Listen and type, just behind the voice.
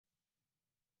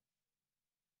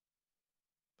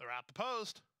at the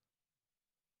post.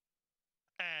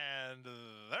 And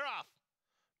they're off.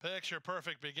 Picture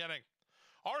perfect beginning.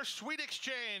 Our Sweet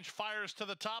Exchange fires to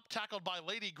the top, tackled by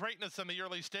Lady Greatness in the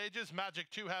early stages. Magic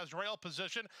 2 has rail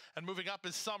position, and moving up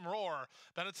is Some Roar.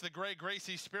 Then it's the Gray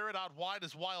Gracie Spirit. Out wide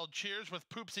is Wild Cheers with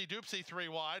Poopsie Doopsie 3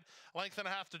 wide. Length and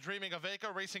a half to Dreaming of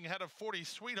Aiko, racing ahead of 40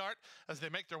 Sweetheart as they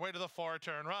make their way to the far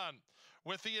turn run.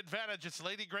 With the advantage, it's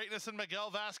Lady Greatness and Miguel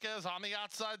Vasquez. On the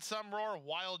outside, Some Roar,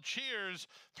 Wild Cheers,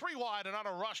 3 wide and on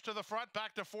a rush to the front,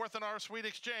 back to fourth in Our Sweet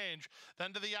Exchange.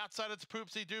 Then to the outside, it's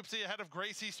Poopsie Doopsie ahead of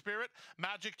Gracie Spirit.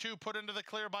 Magic 2 put into the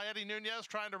clear by Eddie Nunez,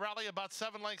 trying to rally about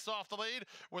 7 lengths off the lead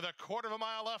with a quarter of a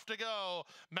mile left to go.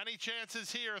 Many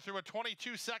chances here through a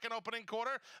 22-second opening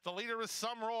quarter. The leader is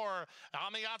Some Roar.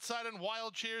 On the outside, and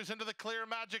Wild Cheers into the clear.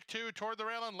 Magic 2 toward the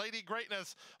rail and Lady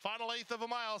Greatness. Final eighth of a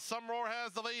mile. Some Roar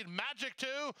has the lead. Magic 2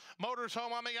 motors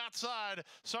home on the outside.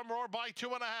 Some Roar by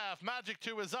 2.5. Magic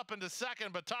 2 is up into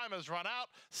second, but time has run out.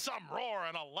 Some Roar,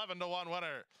 an 11-1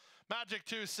 winner. Magic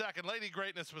 2 second. Lady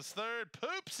Greatness was third.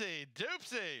 Poopsie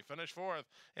Doopsie finished fourth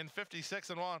in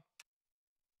 56-1.